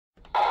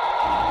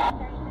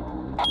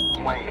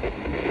Our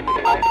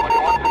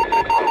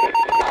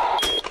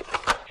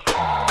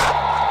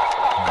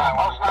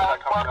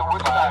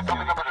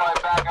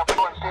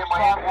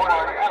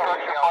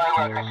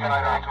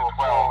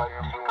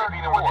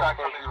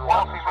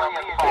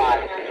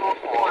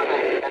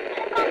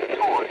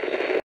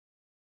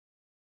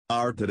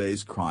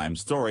today's crime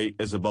story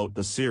is about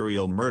the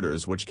serial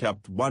murders which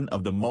kept one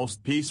of the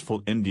most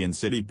peaceful Indian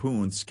city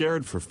Poone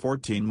scared for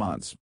 14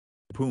 months.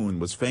 Poone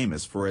was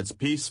famous for its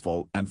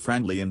peaceful and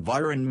friendly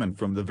environment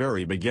from the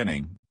very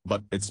beginning,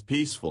 but its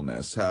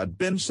peacefulness had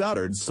been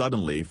shattered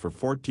suddenly for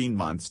 14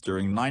 months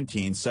during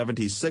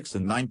 1976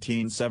 and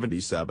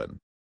 1977.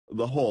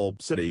 The whole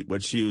city,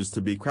 which used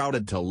to be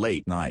crowded till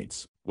late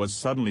nights, was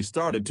suddenly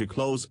started to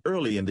close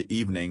early in the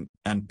evening,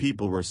 and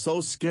people were so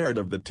scared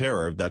of the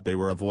terror that they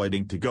were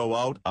avoiding to go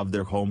out of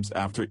their homes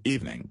after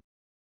evening.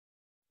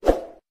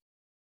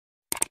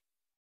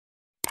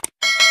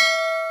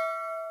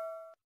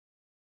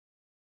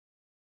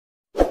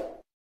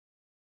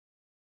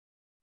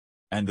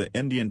 And the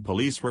Indian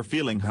police were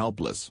feeling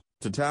helpless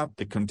to tap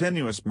the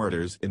continuous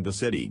murders in the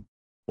city.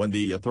 When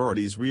the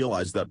authorities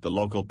realized that the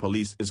local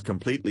police is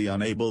completely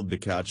unable to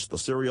catch the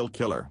serial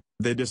killer,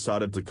 they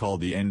decided to call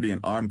the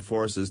Indian Armed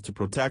Forces to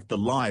protect the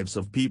lives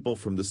of people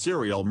from the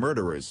serial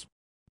murderers.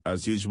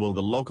 As usual,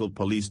 the local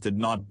police did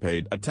not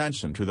pay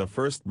attention to the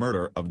first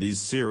murder of these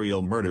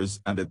serial murders,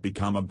 and it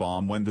became a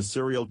bomb when the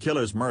serial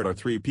killers murdered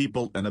 3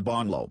 people in a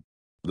banglow.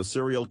 The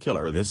serial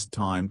killer this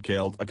time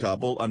killed a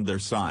couple and their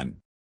son.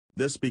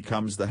 This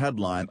becomes the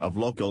headline of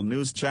local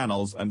news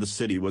channels, and the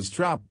city was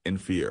trapped in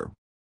fear.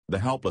 The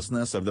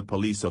helplessness of the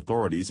police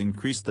authorities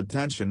increased the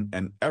tension,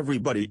 and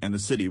everybody in the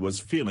city was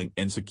feeling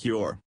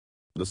insecure.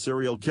 The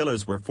serial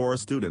killers were 4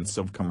 students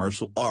of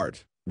commercial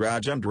art,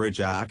 Rajendra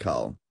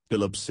Jakal,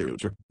 Philip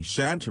Sutra,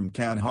 Shantam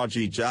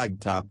Kanhaji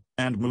Jagtap,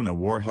 and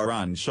Munawar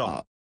Haran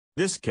Shah.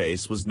 This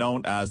case was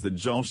known as the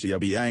Joshi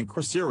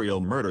Abhyankar serial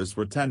murders,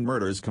 were 10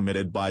 murders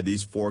committed by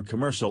these 4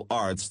 commercial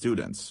art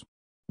students.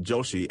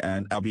 Joshi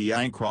and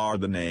Abhyankar are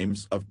the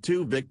names of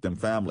 2 victim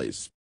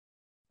families.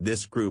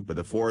 This group of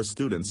the 4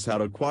 students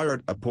had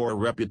acquired a poor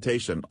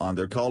reputation on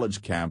their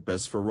college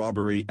campus for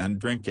robbery and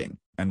drinking,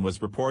 and was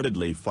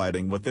reportedly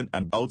fighting within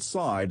and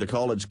outside the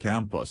college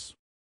campus.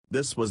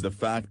 This was the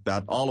fact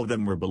that all of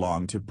them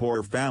belonged to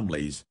poor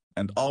families,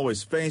 and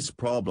always faced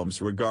problems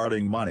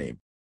regarding money.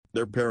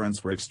 Their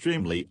parents were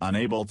extremely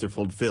unable to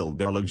fulfill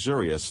their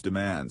luxurious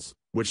demands,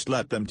 which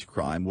led them to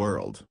crime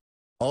world.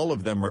 All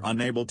of them were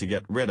unable to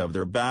get rid of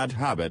their bad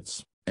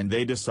habits, and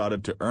they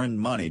decided to earn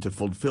money to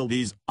fulfill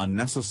these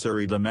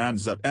unnecessary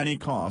demands at any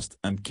cost,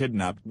 and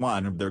kidnapped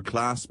one of their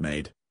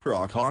classmates,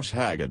 Prakash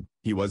Haggad.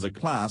 He was a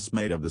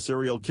classmate of the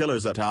serial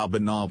killers at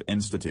Abhinav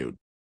Institute.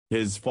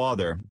 His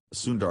father,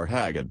 Sundar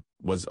Haggad,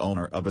 was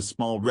owner of a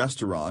small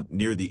restaurant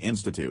near the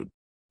institute.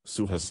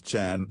 Suhas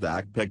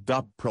Chandak picked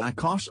up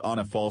Prakash on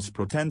a false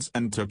pretense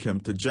and took him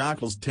to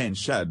Jakal's tin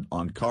shed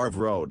on Carve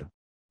Road.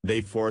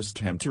 They forced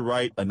him to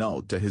write a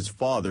note to his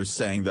father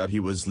saying that he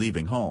was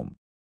leaving home.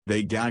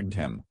 They gagged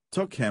him,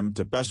 took him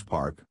to Pesh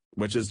Park,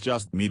 which is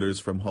just meters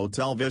from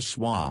Hotel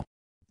Vishwa.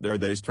 There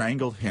they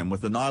strangled him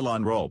with a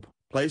nylon rope,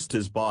 placed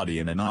his body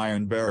in an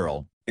iron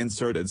barrel,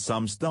 inserted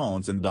some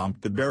stones and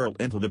dumped the barrel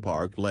into the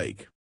park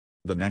lake.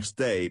 The next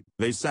day,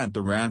 they sent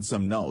a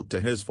ransom note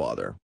to his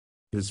father.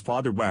 His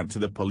father went to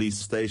the police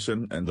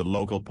station, and the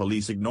local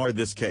police ignored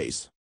this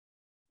case.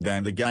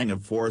 Then the gang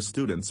of 4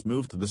 students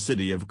moved to the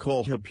city of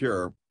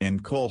Kolhapur. In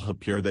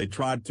Kolhapur they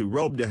tried to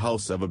rob the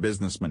house of a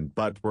businessman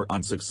but were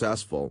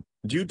unsuccessful,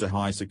 due to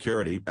high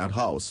security at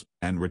house,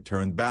 and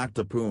returned back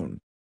to Poone.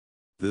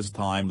 This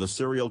time the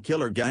serial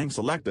killer gang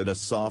selected a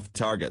soft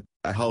target,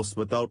 a house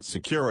without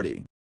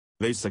security.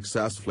 They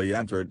successfully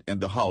entered in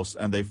the house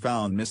and they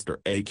found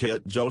Mr.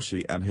 Akit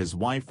Joshi and his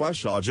wife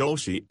Usha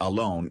Joshi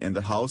alone in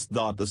the house.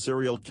 The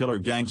serial killer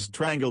gang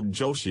strangled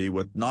Joshi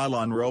with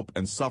nylon rope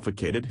and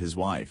suffocated his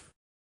wife.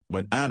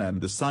 When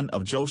Anand, the son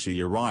of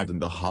Joshi, arrived in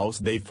the house,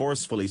 they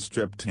forcefully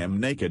stripped him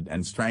naked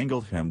and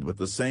strangled him with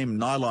the same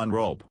nylon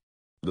rope.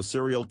 The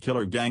serial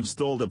killer gang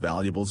stole the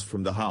valuables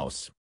from the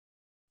house.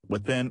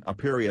 Within a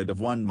period of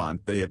 1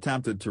 month they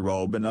attempted to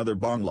rob another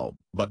bungalow,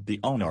 but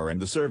the owner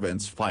and the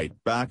servants fight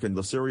back and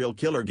the serial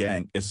killer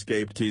gang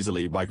escaped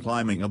easily by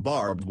climbing a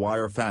barbed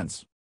wire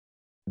fence.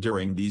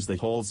 During these the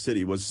whole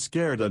city was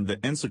scared and the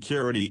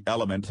insecurity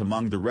element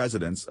among the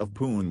residents of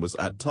Poone was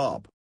at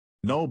top.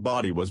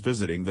 Nobody was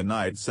visiting the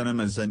night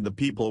cinemas and the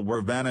people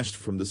were vanished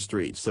from the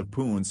streets of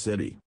Poone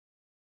city.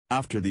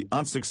 After the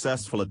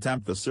unsuccessful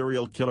attempt the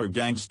serial killer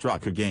gang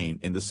struck again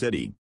in the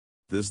city.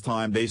 This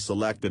time they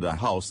selected a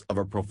house of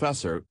a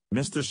professor,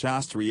 Mr.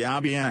 Joshi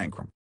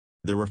Abhyankar.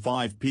 There were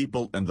 5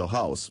 people in the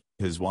house,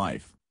 his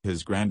wife,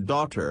 his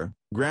granddaughter,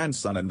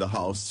 grandson and the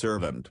house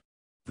servant.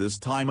 This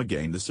time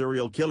again the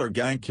serial killer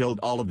gang killed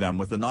all of them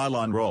with a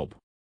nylon rope.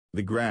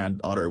 The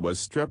granddaughter was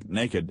stripped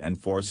naked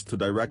and forced to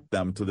direct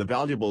them to the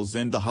valuables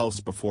in the house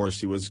before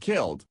she was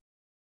killed.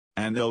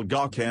 Anil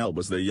Gokale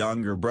was the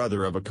younger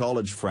brother of a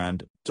college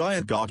friend,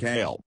 Jayant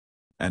Gokale.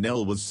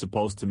 Anil was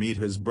supposed to meet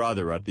his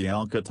brother at the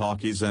Alka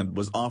Talkies and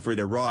was offered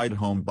a ride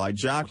home by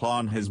Jack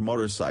on his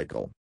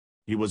motorcycle.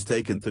 He was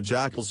taken to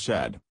Jack's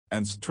shed,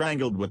 and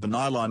strangled with a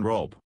nylon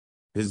rope.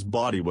 His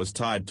body was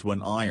tied to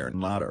an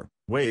iron ladder,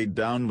 weighed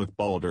down with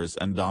boulders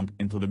and dumped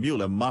into the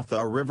Mula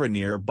Matha River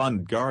near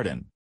Bund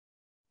Garden.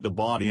 The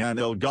body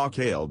Anil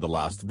Gokale, the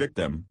last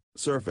victim,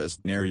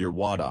 surfaced near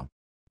Yerwada.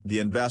 The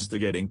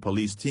investigating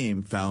police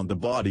team found the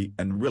body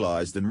and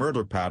realized the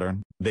murder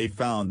pattern. They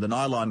found the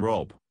nylon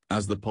rope,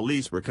 as the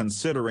police were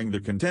considering the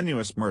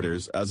continuous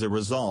murders as a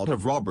result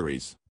of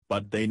robberies,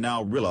 but they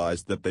now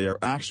realized that they are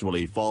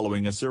actually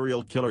following a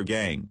serial killer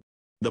gang.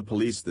 The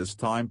police this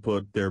time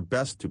put their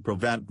best to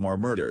prevent more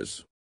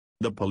murders.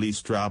 The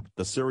police trapped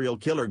the serial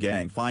killer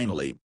gang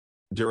finally.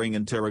 During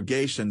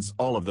interrogations,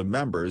 all of the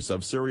members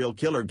of serial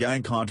killer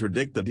gang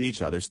contradicted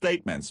each other's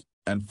statements,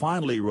 and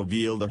finally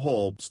revealed the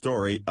whole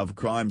story of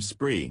crime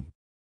spree.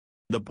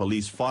 The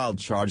police filed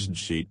charge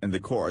sheet in the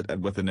court,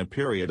 and within a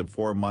period of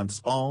 4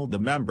 months all the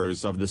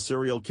members of the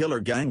serial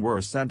killer gang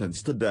were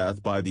sentenced to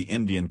death by the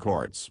Indian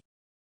courts.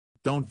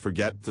 Don't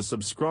forget to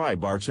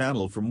subscribe our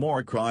channel for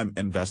more crime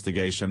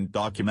investigation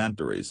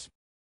documentaries.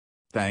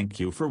 Thank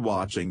you for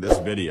watching this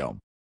video.